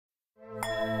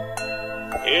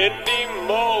Indy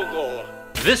Mogul.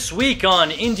 This week on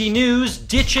Indie News,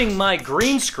 ditching my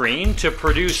green screen to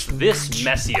produce this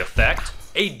messy effect,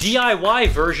 a DIY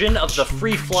version of the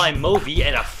Free-Fly MoVi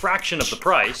at a fraction of the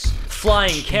price,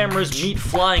 flying cameras meet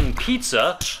flying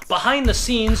pizza, behind the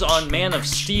scenes on Man of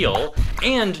Steel,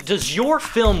 and does your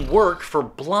film work for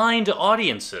blind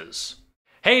audiences?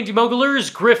 Hey Indie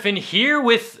Mogulers, Griffin here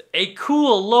with a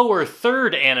cool lower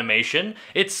third animation.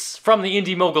 It's from the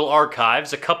Indie Mogul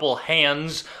archives, a couple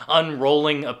hands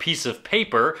unrolling a piece of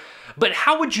paper, but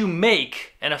how would you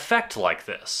make an effect like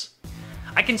this?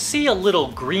 I can see a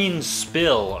little green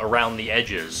spill around the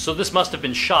edges, so this must have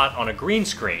been shot on a green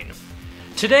screen.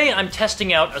 Today I'm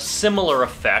testing out a similar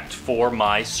effect for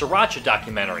my Sriracha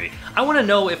documentary. I want to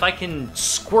know if I can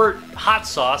squirt hot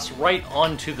sauce right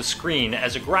onto the screen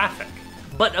as a graphic.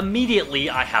 But immediately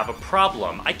I have a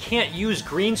problem. I can't use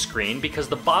green screen because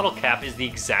the bottle cap is the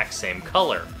exact same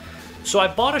color. So I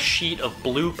bought a sheet of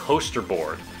blue poster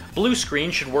board. Blue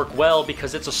screen should work well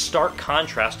because it's a stark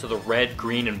contrast to the red,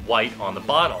 green, and white on the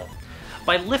bottle.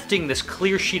 By lifting this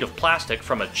clear sheet of plastic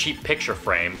from a cheap picture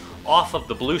frame off of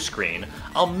the blue screen,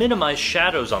 I'll minimize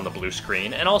shadows on the blue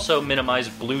screen and also minimize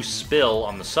blue spill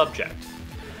on the subject.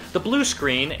 The blue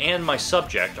screen and my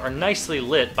subject are nicely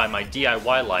lit by my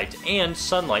DIY light and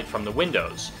sunlight from the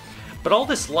windows. But all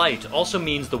this light also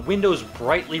means the windows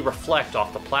brightly reflect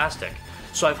off the plastic,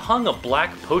 so I've hung a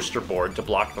black poster board to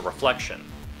block the reflection.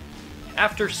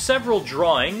 After several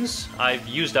drawings, I've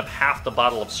used up half the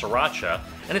bottle of Sriracha,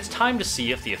 and it's time to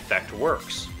see if the effect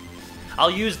works.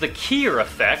 I'll use the keyer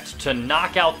effect to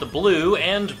knock out the blue,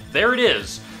 and there it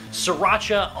is,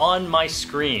 Sriracha on my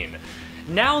screen.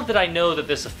 Now that I know that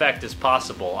this effect is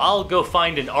possible, I'll go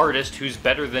find an artist who's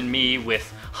better than me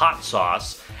with hot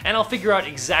sauce, and I'll figure out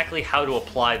exactly how to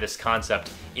apply this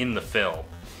concept in the film.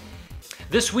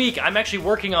 This week, I'm actually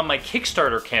working on my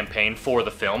Kickstarter campaign for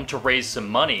the film to raise some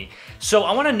money. So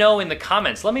I want to know in the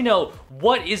comments, let me know,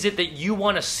 what is it that you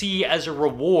want to see as a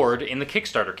reward in the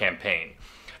Kickstarter campaign?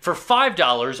 For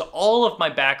 $5, all of my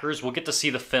backers will get to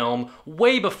see the film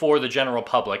way before the general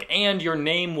public, and your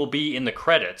name will be in the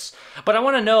credits. But I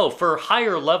want to know, for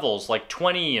higher levels like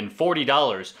 $20 and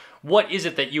 $40, what is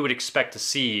it that you would expect to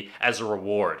see as a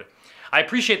reward? I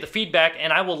appreciate the feedback,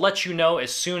 and I will let you know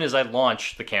as soon as I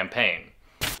launch the campaign.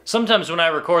 Sometimes when I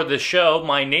record this show,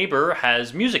 my neighbor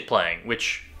has music playing,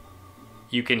 which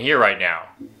you can hear right now.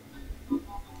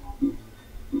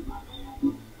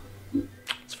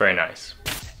 It's very nice.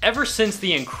 Ever since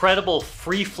the incredible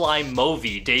Free-Fly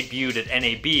MoVi debuted at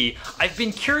NAB, I've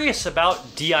been curious about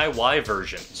DIY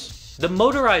versions. The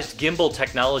motorized gimbal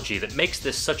technology that makes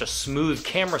this such a smooth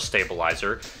camera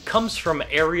stabilizer comes from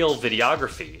aerial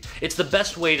videography. It's the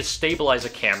best way to stabilize a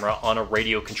camera on a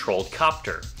radio-controlled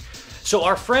copter. So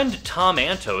our friend Tom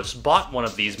Antos bought one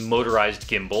of these motorized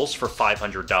gimbals for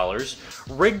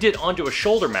 $500, rigged it onto a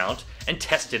shoulder mount, and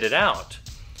tested it out.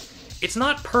 It's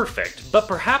not perfect, but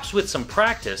perhaps with some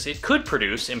practice it could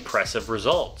produce impressive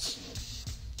results.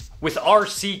 With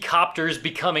RC copters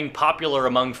becoming popular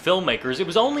among filmmakers, it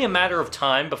was only a matter of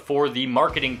time before the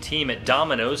marketing team at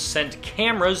Domino's sent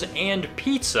cameras and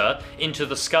pizza into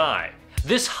the sky.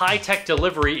 This high-tech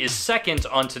delivery is second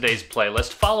on today's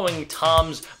playlist, following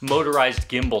Tom's motorized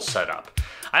gimbal setup.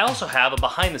 I also have a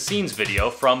behind-the-scenes video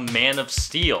from Man of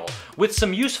Steel, with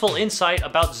some useful insight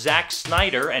about Zack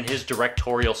Snyder and his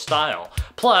directorial style,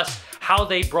 plus how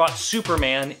they brought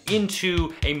Superman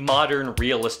into a modern,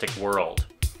 realistic world.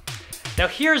 Now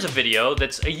here's a video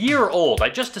that's a year old. I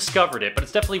just discovered it, but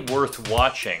it's definitely worth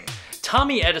watching.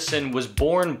 Tommy Edison was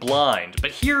born blind,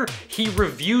 but here he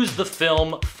reviews the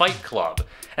film Fight Club.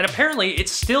 And apparently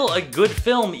it's still a good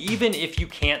film even if you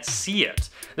can't see it.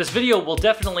 This video will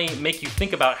definitely make you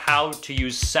think about how to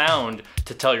use sound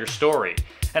to tell your story.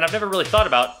 And I've never really thought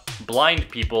about blind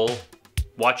people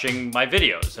watching my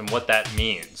videos and what that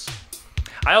means.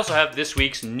 I also have this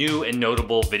week's new and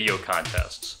notable video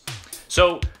contests.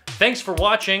 So thanks for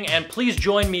watching, and please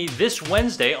join me this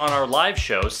Wednesday on our live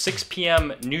show, 6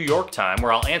 p.m. New York time,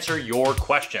 where I'll answer your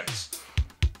questions.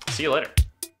 See you later.